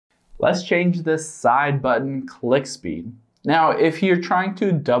Let's change the side button click speed. Now, if you're trying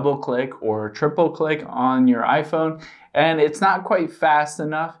to double click or triple click on your iPhone and it's not quite fast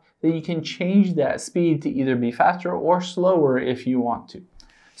enough, then you can change that speed to either be faster or slower if you want to.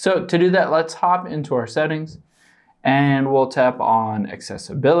 So to do that, let's hop into our settings and we'll tap on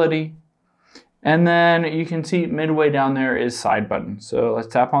accessibility. And then you can see midway down there is side button. So let's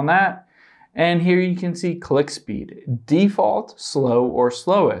tap on that. And here you can see click speed, default, slow, or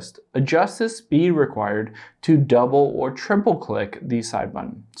slowest. Adjust the speed required to double or triple click the side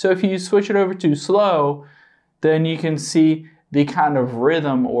button. So if you switch it over to slow, then you can see the kind of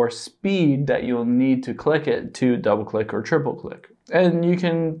rhythm or speed that you'll need to click it to double click or triple click. And you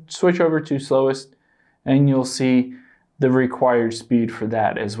can switch over to slowest and you'll see the required speed for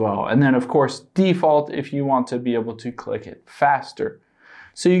that as well. And then of course, default if you want to be able to click it faster.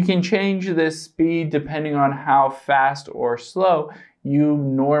 So you can change this speed depending on how fast or slow you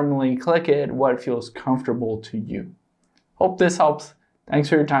normally click it, what feels comfortable to you. Hope this helps. Thanks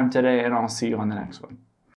for your time today, and I'll see you on the next one.